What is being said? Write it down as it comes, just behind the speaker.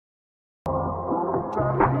Hey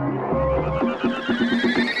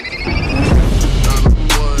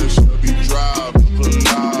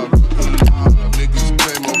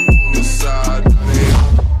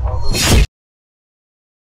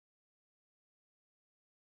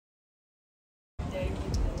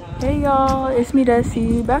y'all, it's me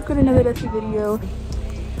Dessie, back with another Dessie video.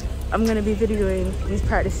 I'm gonna be videoing these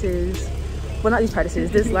practices, well not these practices,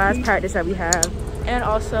 this last practice that we have, and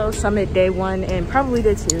also Summit Day 1 and probably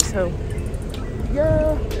Day 2, so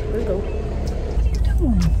yeah, let's go.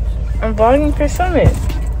 I'm vlogging for Summit.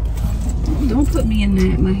 Don't put me in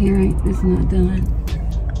that, my hair is not done.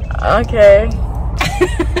 Okay.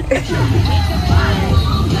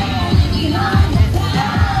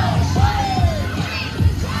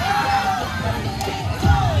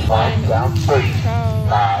 One, down, 3,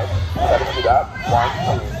 5, 7 feet up,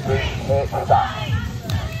 1, 2, 3, 8, stop.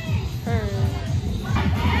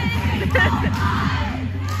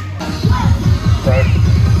 Hey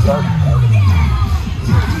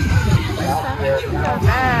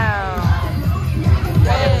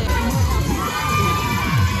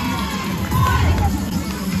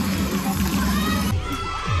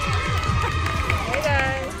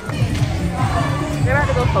guys, we're about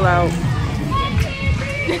to go full out.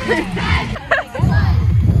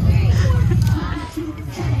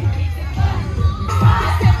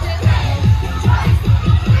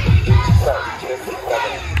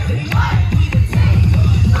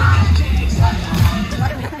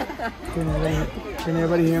 Can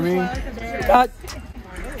everybody hear me? Cut!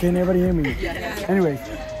 Can everybody hear me? Anyways,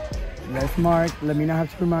 let's mark. Let me not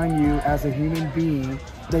have to remind you as a human being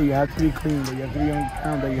that you have to be clean, that you have to be on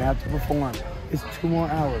count, that you have to perform. It's 2 more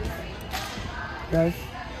hours. Yes?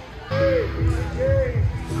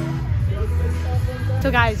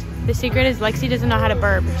 So guys, the secret is Lexi doesn't know how to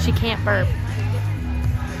burp. She can't burp.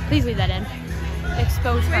 Please leave that in.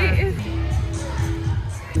 Expose her.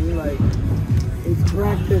 Like, it's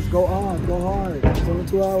practice. Go on. Go hard. It's only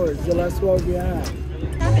 2 hours. It's the last 2 hours we have.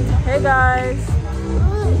 Hey guys.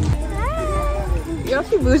 Yo,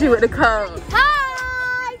 she bougie with the cup.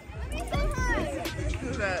 Hi! Let me say hi.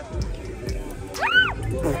 Who's that?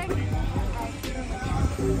 Excuse me.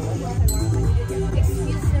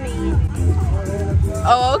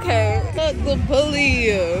 Oh, okay. The bully.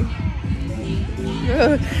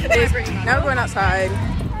 Now we're going outside.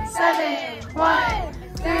 7, 1,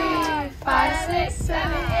 3, 5, 6,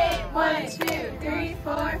 7, 8, 1, 2, 3,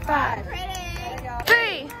 4, 5.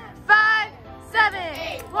 3, 5, 7,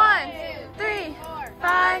 1, 3,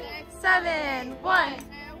 5, 7, 1,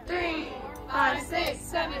 3, 5, 6,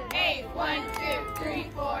 7, 8, 1, 2, 3,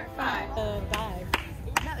 4, 5.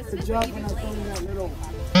 Good job when I told you that little.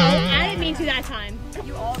 I didn't mean to that time.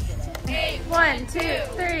 You all did. 1, 2,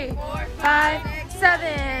 3, 5,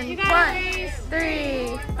 7, 1,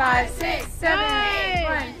 3, 5, 6, 7, 8,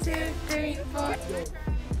 1, 2, 3, 4.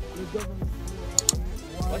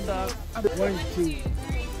 What's up? 1, 2.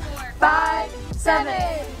 5, 7,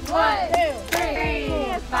 1, 2,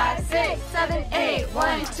 3, 5, 6, 7, 8,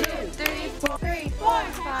 1, 2, 3, 4, 3, 4,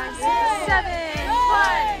 5, 6, 7,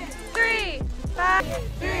 1, 3, 5,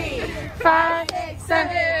 3, 5,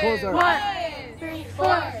 7, 1, 3, 4,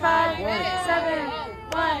 5, 7,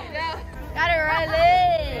 1. Got it right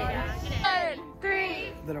leg. 1,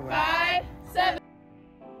 3, Little 5, 7.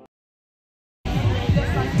 We're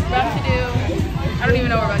about to do. I don't even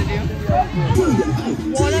know what we're about to do.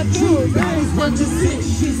 1, 2,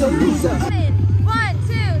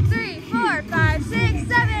 3, 4, 5, 6,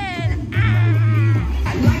 7.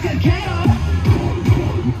 Like a cat.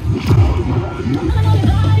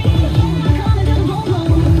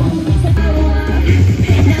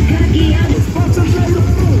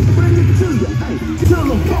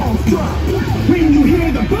 When you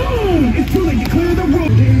hear the boom, it's too late to clear the room.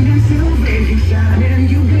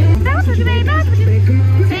 That was such a baby.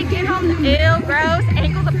 Taking home the ill, gross,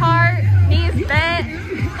 ankles apart, knees bent.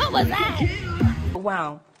 What was that?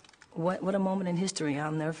 Wow. What a moment in history.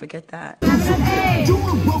 I'll never forget that.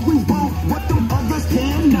 Doing what we want, what the others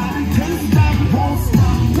cannot. Can't stop, won't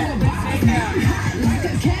stop. Like a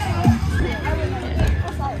cat.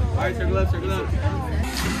 Alright, circle up, circle up.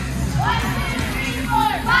 1, 2, 3, 4,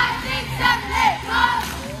 5, 6, 7, 8,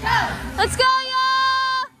 go! Let's go,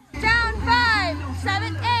 y'all! Down 5,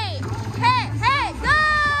 7, 8. Hey, hey, go!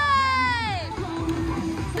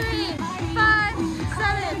 3, 5,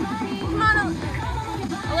 7. Come on,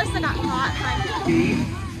 Alyssa got caught. Hey,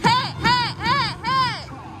 hey, hey, hey!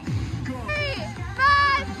 3,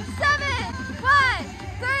 5, 7, 1,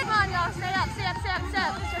 3. Come on, y'all, stay up, stay up, stay up, stay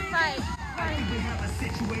up. Let's just fight.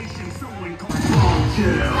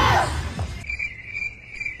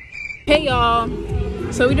 Hey y'all,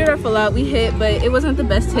 So we did our full out. We hit, but it wasn't the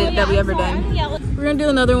best hit that we ever done. We're gonna do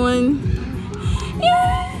another one.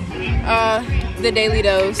 Yeah. The daily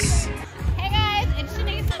dose. Hey guys, it's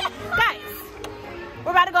Shanice. Guys,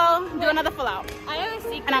 we're about to go do another full out. I have a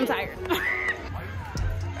secret. And I'm tired.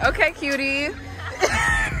 Okay, cutie.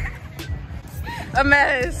 A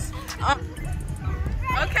mess.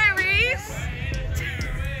 Okay, Reese.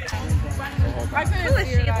 Who is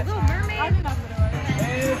she? A little mermaid?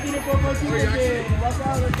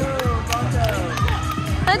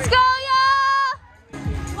 Let's go, y'all!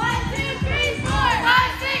 1, 2, 3, 4,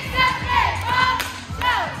 5, 6, 7, 8.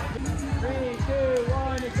 3, 2,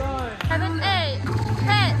 1, it's on. 7, 8.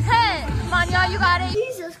 Hit. Come on, y'all, you got it.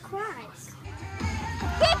 Jesus Christ.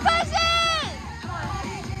 Keep pushing! 1,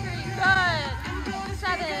 2, 3, good.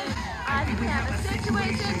 7. I think we have a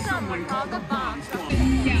situation. Someone called the bomb.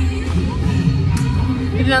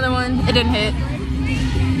 Did another one. It didn't hit.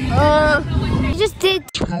 You just did.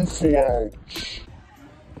 Okay.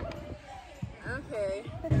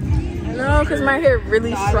 No, because my hair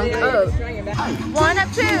really shrunk up. 1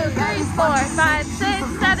 up 2, 3, 4, 5, 6,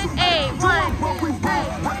 7, 8. 1, 2, 3,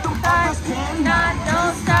 5, 9.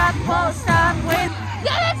 Don't stop, won't stop, wait.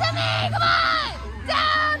 Give it to me! Come on!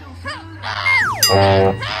 Down!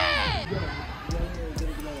 Hey!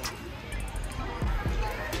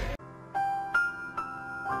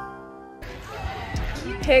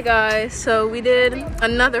 Hey guys, so we did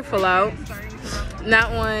another full out.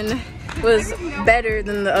 That one was better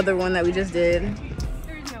than the other one that we just did.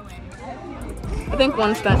 I think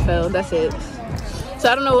one stunt failed, that's it. So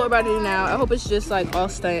I don't know what we're about to do now. I hope it's just like all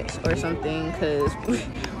stunts or something, because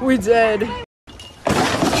we're dead.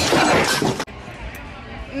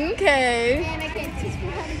 Okay. And I can't teach me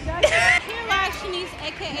how to judge. Here lies Shanice,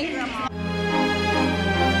 aka Grandma.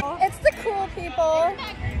 It's the cool people.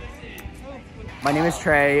 My name is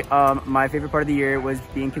Trey. My favorite part of the year was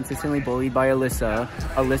being consistently bullied by Alyssa.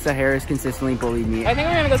 Alyssa Harris consistently bullied me. I think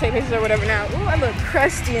we're gonna go take pictures or whatever now. Ooh, I look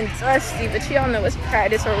crusty and dusty, but y'all know it's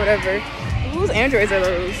practice or whatever. Whose androids are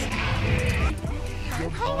those?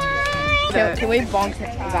 Can we bonk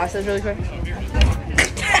glasses really quick?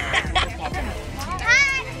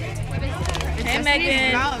 Hey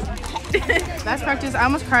Megan. That's practice. I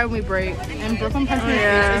almost cried when we break. And Brooklyn punched me in the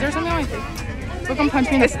face. Is there something on my face? Brooklyn punched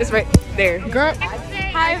me in the face. It's right there. Girl.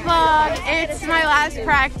 Hi vlog, it's my last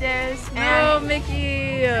practice. Oh,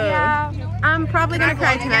 Mickey. Yeah, I'm probably gonna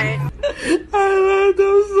cry tonight. I love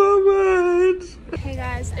them so much. Hey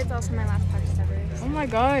guys, it's also my last practice ever. Oh my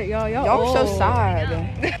god, y'all are so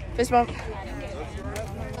sad. Fist bump.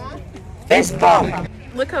 Fist bump!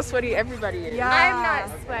 Look how sweaty everybody is. Yeah. I'm not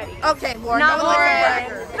sweaty. Okay, Lauren. Not no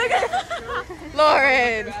Lauren.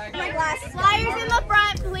 Lauren. My glasses. Flyers in the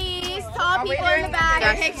front, please. Tall people in the back.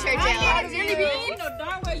 Picture, Jill. Jelly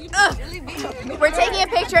beans? We're taking a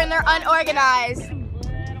picture and they're unorganized.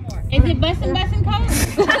 Is it bussin' color?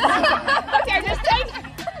 Okay, just take it.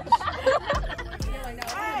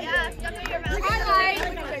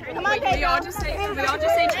 Come on, Pedro. We all just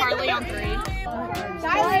say Charlie on 3.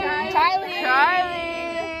 Charlie.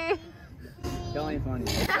 Y'all ain't funny.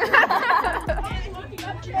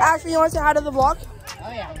 Ashley, you want to say hi to the vlog? Oh,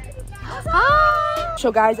 yeah. Hi. So,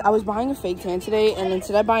 guys, I was buying a fake tan today, and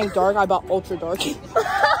instead of buying dark, I bought ultra dark.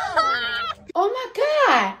 Oh my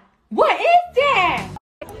god! What is that?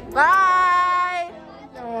 Bye.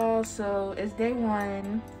 Oh, so it's day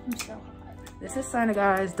 1. I'm so hot. This is Santa,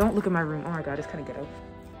 guys. Don't look at my room. Oh my god, it's kind of ghetto.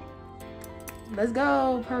 Let's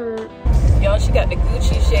go, Perk. Y'all, she got the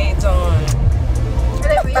Gucci shades on. Are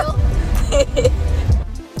they real?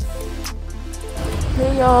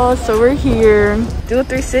 Hey y'all, so we're here. Do a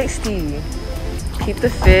 360. Keep the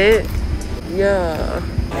fit. Yeah.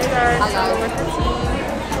 Hey guys, so with the team.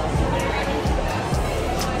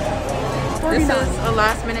 This is a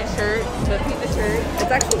last minute shirt, but keep the shirt. It's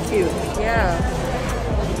actually cute. Yeah.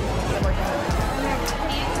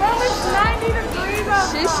 Bro, it's 90 degrees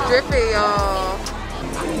outside. She's stripping, y'all.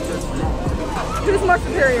 Who's more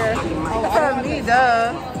superior? Me,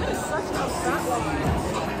 duh.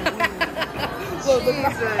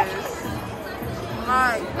 Jesus.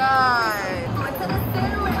 My God.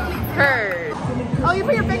 Heard. Oh, you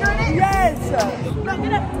put your finger in it? Yes! No,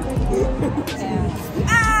 get up.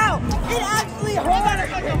 Ow! It actually hurt!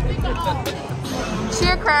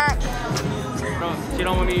 Cheer crack. She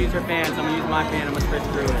don't want me to use her fan, so I'm gonna use my fan. I'm gonna switch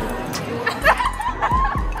through it.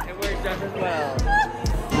 It works just as well.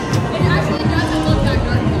 It actually doesn't look that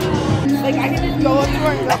dark. Like, I can just go up to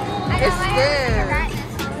her and go. It's stiff.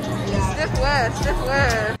 Stiff west, stiff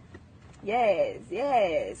west. Yes,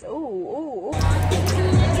 yes. Ooh, ooh, ooh.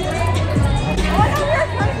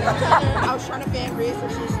 I was trying to fan Reese, but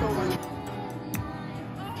she stole one.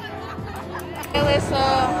 Hey, Alyssa.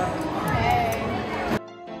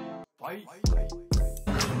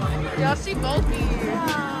 Y'all, she both me.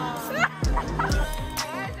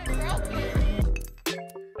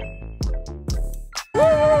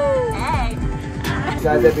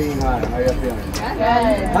 Guys are being on. How are you feeling? Good.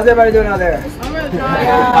 How's everybody doing out there? I'm gonna try.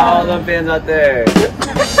 All the fans out there.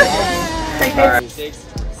 Alright. 6,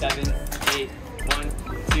 7, 8, 1,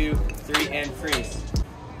 2, 3, and freeze.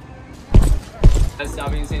 Let's stop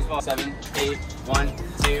being the same spot. 7, 8, 1,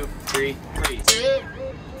 2, 3, freeze.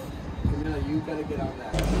 Camilla, you gotta get on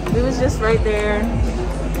that. We was just right there,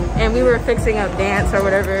 and we were fixing up dance or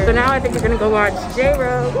whatever. So now I think we're gonna go watch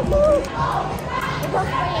J-Ro.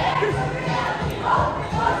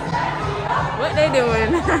 What they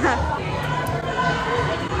doing?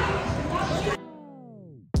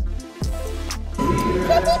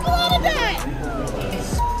 Put people out of that!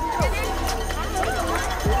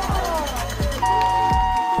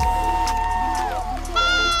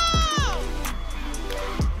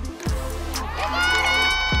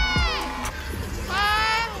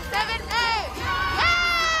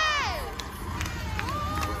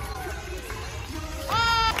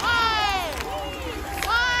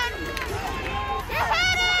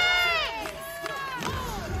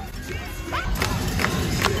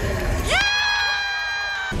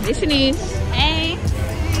 Hey, Shanice. Hey.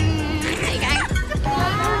 Hey, guys.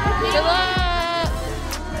 Good luck.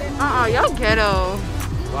 Y'all ghetto.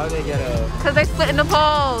 Why are they ghetto? Because they split in the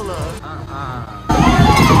pole.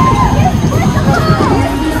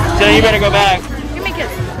 So you better go back. Give me a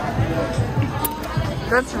kiss.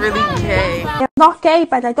 That's really gay. I'm not gay,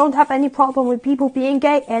 but I don't have any problem with people being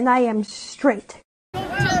gay, and I am straight. Why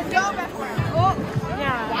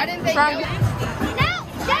didn't they go?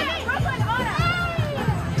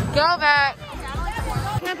 Go back.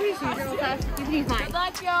 Can I please use your class? You can use mine. Good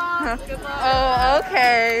luck, y'all. Good luck. Oh,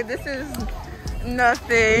 okay. This is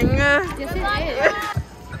nothing. Yes, it is.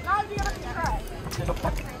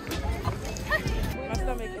 My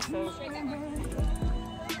stomach is so.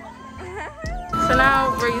 So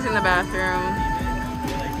now we're using the bathroom.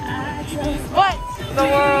 What? The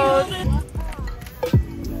world.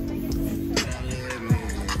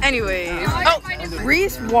 Anyways. Oh,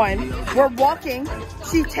 Reese won. We're walking.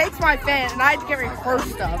 She takes my fan, and I had to give her her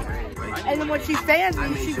stuff. And then when she fans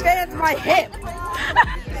me, she fans my hip.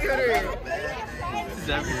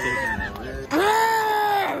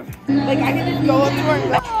 Like, I can just go up to her and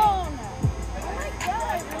like,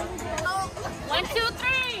 1, 2,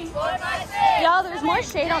 3. 4, 5, 6. Y'all, there's more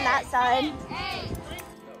shade on that side.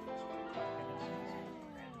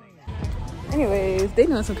 anyways, they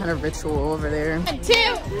doing some kind of ritual over there. 1, 2,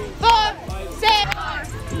 4, 6,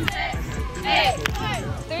 8,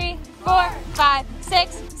 3, 4, 5,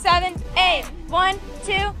 6, 7, 8. 1,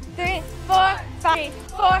 2, 3, 4, 5,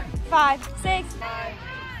 4, 5, 6, 5,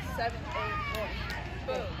 7, 8,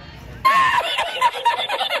 1. Boom.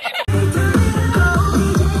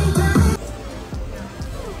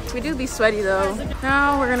 We do be sweaty though.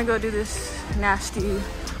 Now we're gonna go do this nasty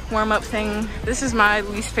warm-up thing. This is my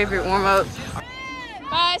least favorite warm-up.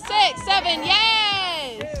 5, 6, 7,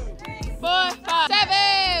 yes! 4, 5,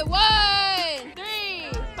 7, 1,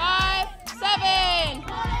 3, 5, 7.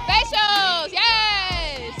 Facials,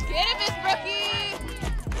 yes! Get it, Miss Brookie.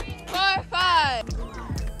 4, 5. 3,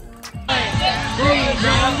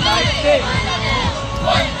 6.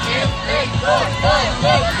 1, 2, 3, 4, 5,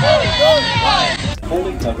 6, 7, 8, 1.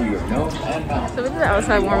 Fully cover your nose and mouth. So we did the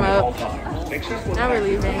outside warm-up. Now we're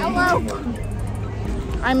leaving. Hello.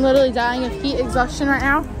 I'm literally dying of heat exhaustion right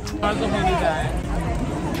now.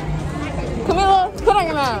 Camilla, put on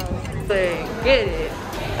your mouth. Get it.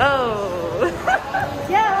 Oh.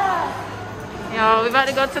 Yeah. Y'all, we about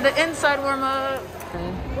to go to the inside warm-up.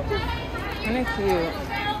 Kind of cute.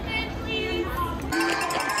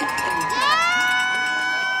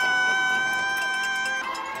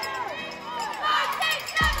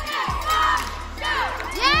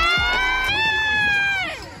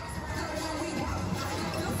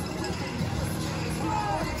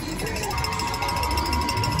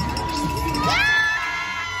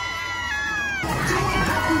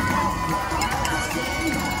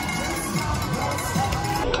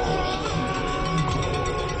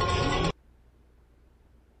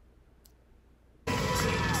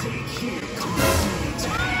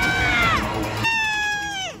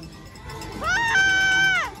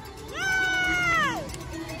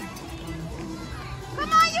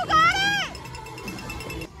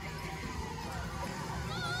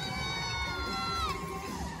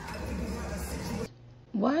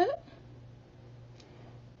 what?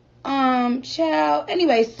 Child.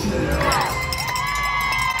 Anyways.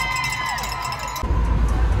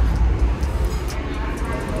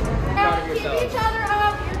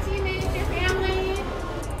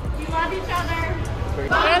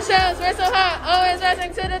 Always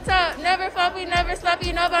rising to the top. Never flop, we never stop.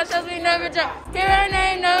 You know about shells, we never drop. Hear our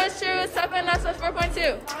name, know it's true. It's top and that's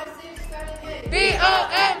 4.2.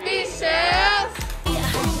 Bombshells.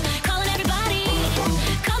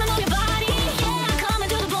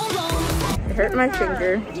 It hurt my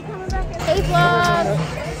finger. Hey vlog!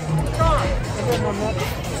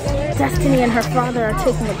 Destiny and her father are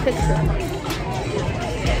taking a picture.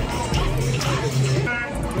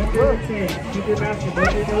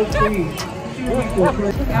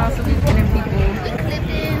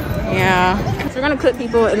 Yeah. So we're gonna clip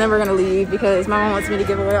people and then we're gonna leave because my mom wants me to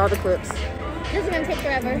give away all the clips. This is gonna take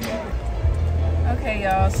forever. Okay,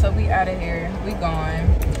 y'all. So we out of here. We gone.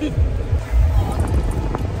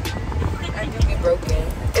 I do be broken.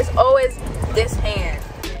 It's always this hand.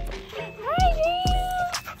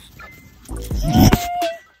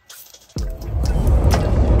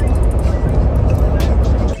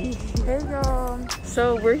 Hey y'all.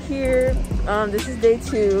 So we're here. This is day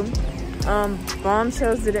 2.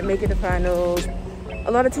 Bombshells didn't make it to finals.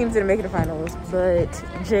 A lot of teams didn't make it to finals, but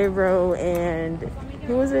J-Ro and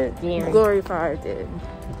who was it? Glory 5 did.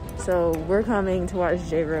 So we're coming to watch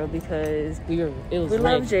J-Ro because we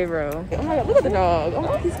love J-Ro. Oh my god, look at the dog.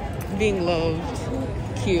 Oh, he's being loved.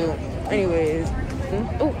 Cute. Anyways.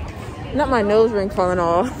 Oh, not my nose ring falling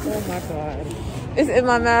off. Oh my god. It's in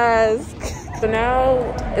my mask. So now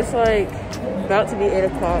it's like about to be 8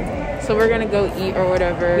 o'clock. So we're gonna go eat or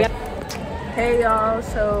whatever. Yep. Hey y'all,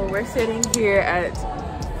 so we're sitting here at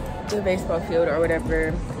the baseball field or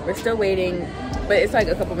whatever. We're still waiting, but it's like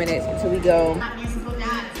a couple minutes until we go.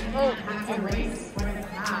 Oh.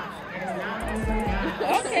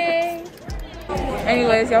 Okay.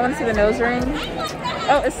 Anyways, y'all want to see the nose ring?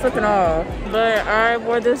 Oh, it's slipping off. But I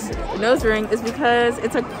wore this nose ring is because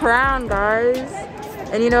it's a crown, guys.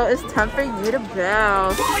 And you know, it's time for you to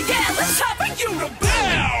bow. Oh yeah, it's time for you to bow!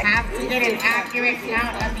 Have to get an accurate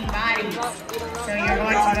count of the bodies. So you're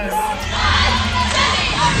going to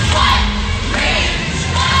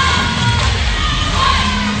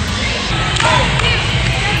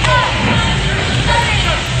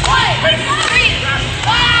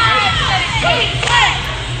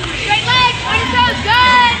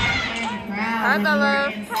Hi, Bella.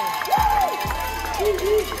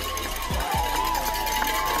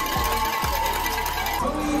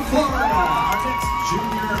 Florida, our next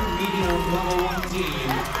junior medium level 1 team.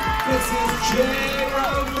 This is J-Ro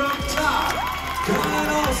from TopGun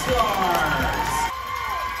All-Stars.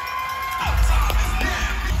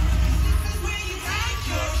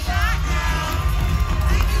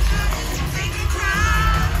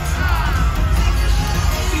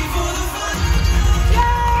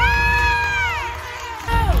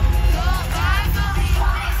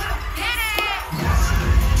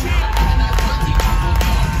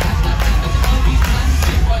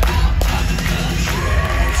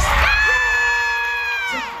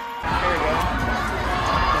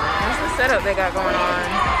 Setup they got going on.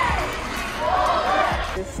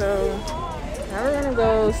 So now we're gonna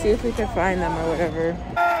go see if we can find them or whatever.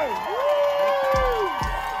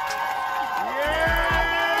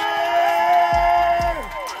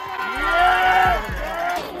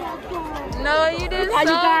 No, you did so good.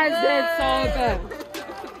 You guys did so good.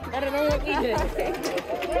 I don't know what we did.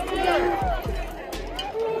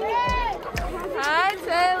 Hi,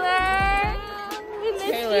 Taylor.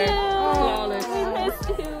 Taylor. Flawless.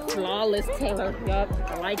 Flawless Taylor. Yup,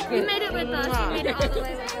 I like it. You made it with us. You made it all the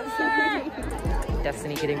way with us.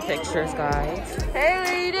 Destiny getting pictures, guys.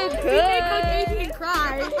 Hey, you did good. You made Coach Adrian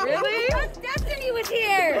cry. Really? Destiny was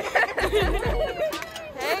here.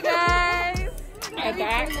 Hey, guys. My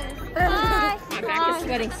back. Hi. My back is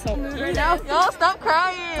sweating so much. Y'all stop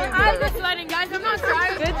crying. My eyes are sweating, guys. I'm not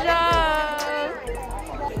crying. Good job.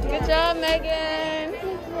 Good job, Megan.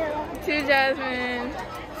 To Jasmine.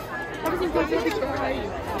 Oh,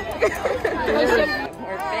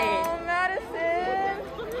 Madison.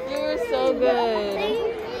 You were so good.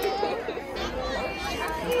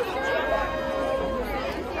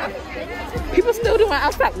 People still doing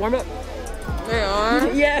outside warm up. They are?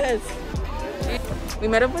 Yes. We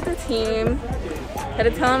met up with the team. Had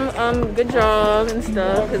to tell them good job and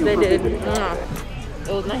stuff because they did. It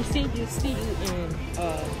was nice seeing you. See you in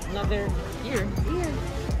another year.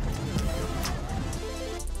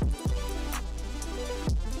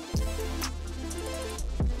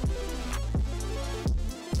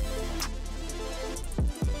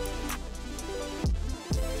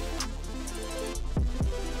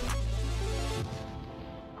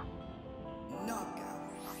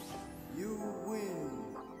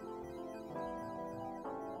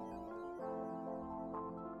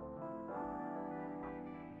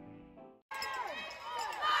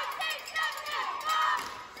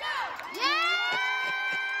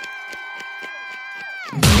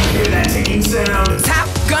 that ticking sound. Top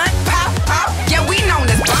gun, pop, pop. Yeah, we known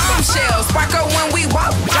as bombshells. Sparkle when we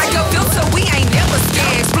walk. Like a filter, we ain't never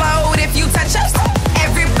scared. Explode if you touch us.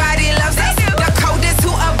 Everybody loves us. The coldest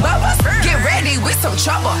who above us. Get ready, we some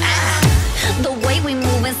trouble. The way we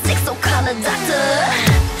moving sick, so call a doctor.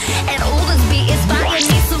 And all this beat is fire,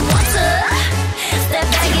 need some water. Step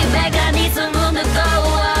back, get back, I need some room to go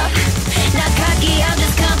up. Not cocky, I'm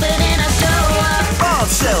just confident, I show up.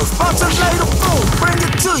 Bombshells, bunch of later boom, bring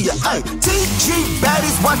it to you, ayy. TG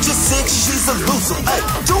baddies, watch your six, she's elusive, ayy.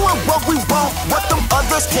 Doing what we want, what them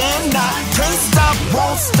others cannot. Can't stop,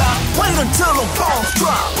 won't stop, wait until the bombs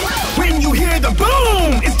drop. When you hear the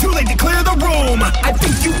boom, it's too late to clear the room. I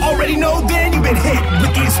think you already know then you've been hit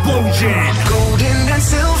with the explosion. Golden and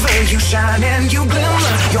silver, you shine and you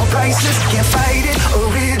glimmer. Your priceless, can't fight it,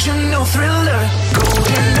 original thriller.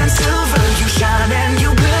 Golden and silver, you shine and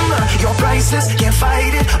you glimmer. Your priceless, can't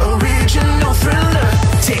fight it, original thriller.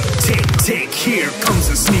 Tick, tick, tick, here comes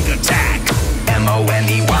a sneak attack.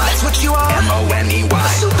 M-O-N-E-Y, that's what you are. M-O-N-E-Y,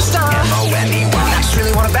 superstar. M-O-N-E-Y, I just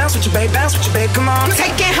really wanna bounce with you, babe, come on.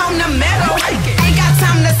 Take it home the metal. Ain't got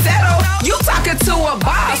time to settle. You talking to a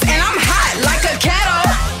boss, and I'm hot like a kettle.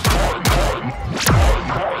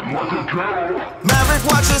 Maverick,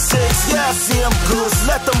 watch your six, yeah, I see them goose.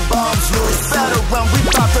 Let them bombs loose. Better when we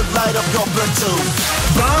about to light up your platoon.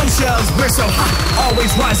 Bombshells, we're so hot,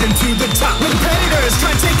 always rising to the top. When predators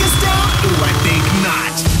try to take us down, ooh, I think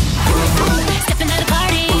not. Stepping at a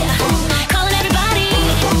party, calling everybody,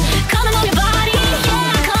 calling on your body,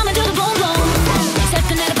 yeah, coming to the boom boom.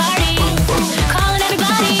 Stepping at a party, calling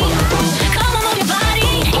everybody, calling on your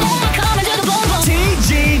body, yeah, coming to the boom boom.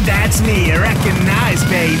 TG, that's me, recognize,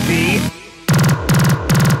 baby.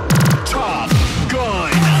 Top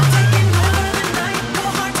Gun.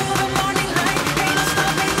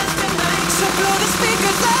 So blow the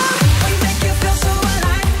speakers out. We make you feel so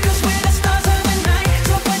alive, 'cause we're the stars of the night.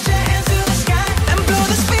 So put your hands to the sky and blow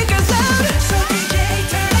the speakers out. So DJ,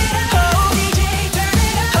 turn it up. Oh, DJ, turn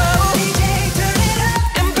it up. Oh, DJ, turn it up.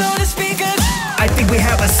 And blow the speakers. I think we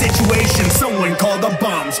have a situation, someone call the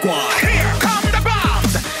bomb squad. Here come the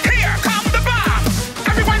bombs. Here come the bombs.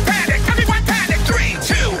 Everyone panic, 3,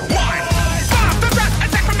 2, 1. Bomb the threat,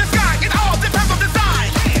 attack from the sky. It all depends on design.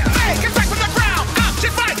 Make attack from the ground. Up,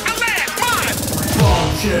 just like a landmine.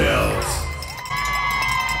 Bombshells.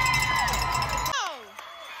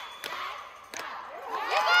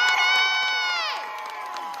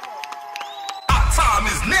 Our time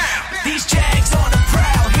is now. These jags on the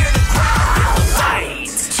prowl, hear the crowd fight.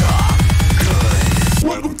 Top Gun.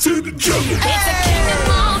 Welcome to the jungle. It's a kingdom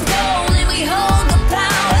of gold and we hold the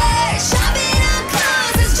power. Shove it up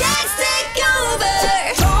close as jacks take over.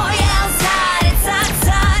 Boy outside, it's our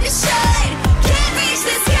time to shine. Can't reach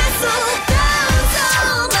this castle, bombs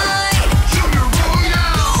all night.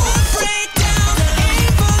 Break down,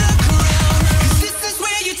 aim for the crown. 'Cause this is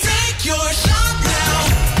where you take your shot now.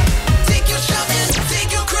 Take your shot and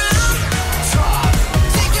take your crown.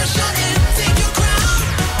 Take your shot and take your crown.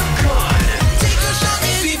 Take your shot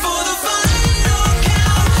and before the final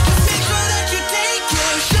count. Just make sure that you take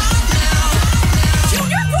your shot now.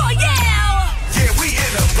 Junior Royale! Yeah, we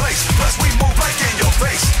in a place, plus we move like in your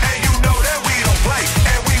face. And you know that we don't play,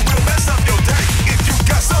 and we will mess up your day. If you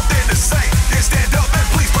got something to say, then stand up and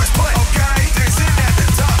please press play. Okay, then sit at the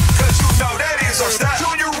top, 'cause you know that is our style.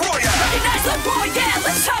 Junior Royale. Recognize the Royale,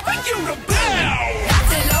 it's time for you to bow! Got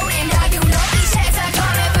it loaded, now you know these checks are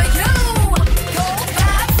coming for you. Gold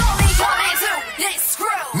vibes only coming to this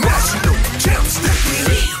crew. National champs that we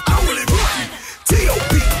only run.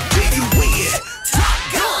 T.O.P. G-U-N. Top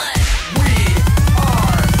Gun! We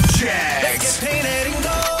are Jags. Get painted in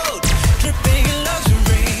gold, dripping in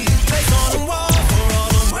luxury. Place on the wall for all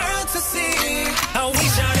the world to see. How we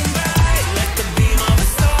shining bright like the beam of a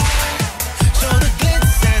star. Show the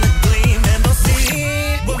glitz and the gleam and they'll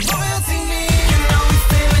see what royalty means. You know we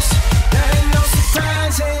finish, that ain't no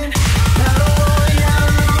surprising. Battle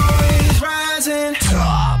Royale always rising.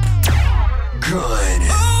 Top Gun.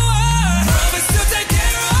 Promise to take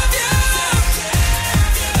care of you.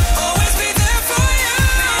 Always be there for you.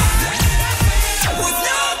 With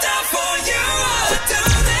no doubt for you, I'll do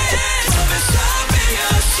this. Promise I'll be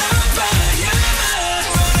your superhero.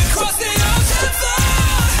 Run across the ocean floor.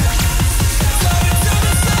 Flow into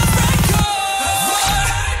the sunrise core.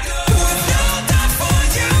 With no doubt for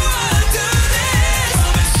you, I'll do this.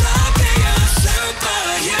 Promise I'll be your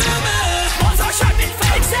superhero. Walls are sharp and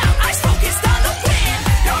flags out, eyes focused on the win.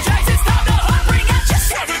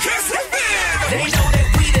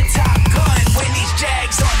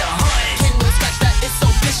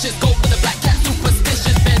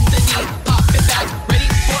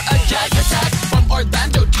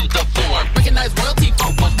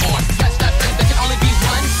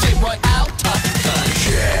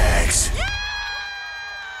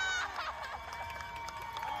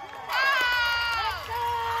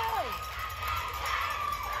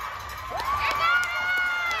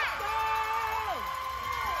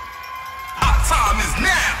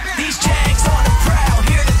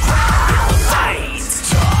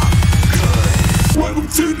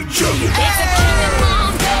 to the jungle. It's a kingdom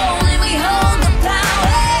of gold and we hold the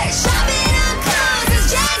power. Shopping up clothes as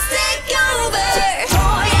Jack's take over.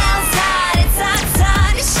 Royals hide, it's our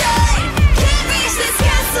time to shine. Can't reach this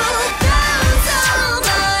castle, thrones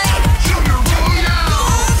over. Junior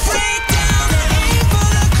Royale. Break down the aim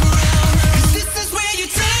for the crown. 'Cause this is where you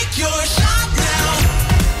take your shot now.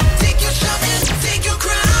 Take your shot and take your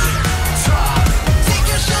crown. Take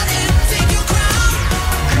your shot and take your crown.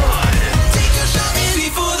 Take your shot and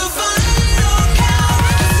before the final count.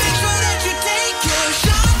 Just make sure that you take your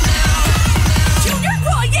shot now. Junior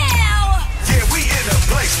Royale. Yeah, we in a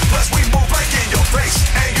place, plus we move right in your face.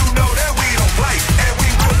 And you know that we don't play, and we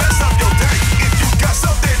will mess up your day. If you got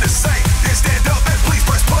something to say, then stand up and please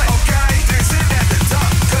press play. Okay, dancing at the top,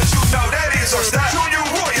 'cause you know that is our style. Junior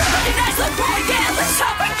Royale. That's a Royale, let's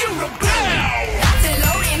shop at you. Locked and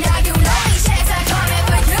loaded, now you know these checks are coming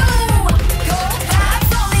for you. Gold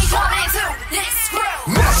vibes only coming to this crew.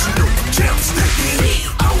 National Jam Sticking.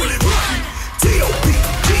 I will it run.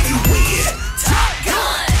 TopGun. Top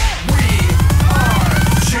Gun. We are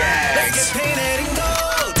They Jags. get painted in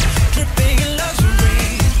gold, dripping in luxury.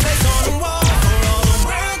 Place on the wall for all the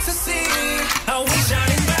world to see. How we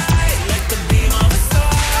shining bright like the beam of a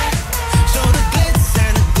star. Show the glitz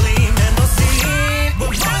and the gleam and we'll see. But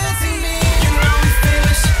royalty mean, you know we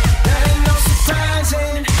finish. That ain't no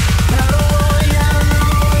surprising. Battle Royale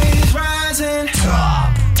always rising. Top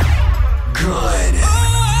Good.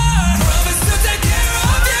 Promise to take care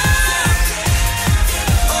of you.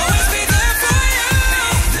 Always be there for you.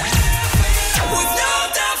 With no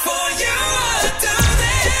doubt for you to do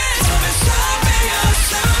this. Promise I'll be your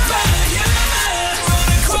superhuman. Run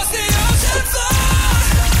across the ocean floor.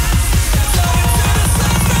 Flow into the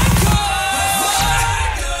sunset core.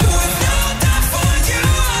 With no doubt for you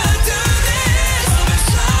to do this. Promise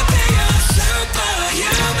I'll be your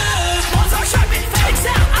superhuman. Walls are sharp and flags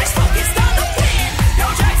out. Ice focused on the wind. No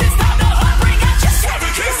Jack's, it's time to hunt. Bring out your strength.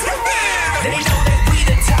 They know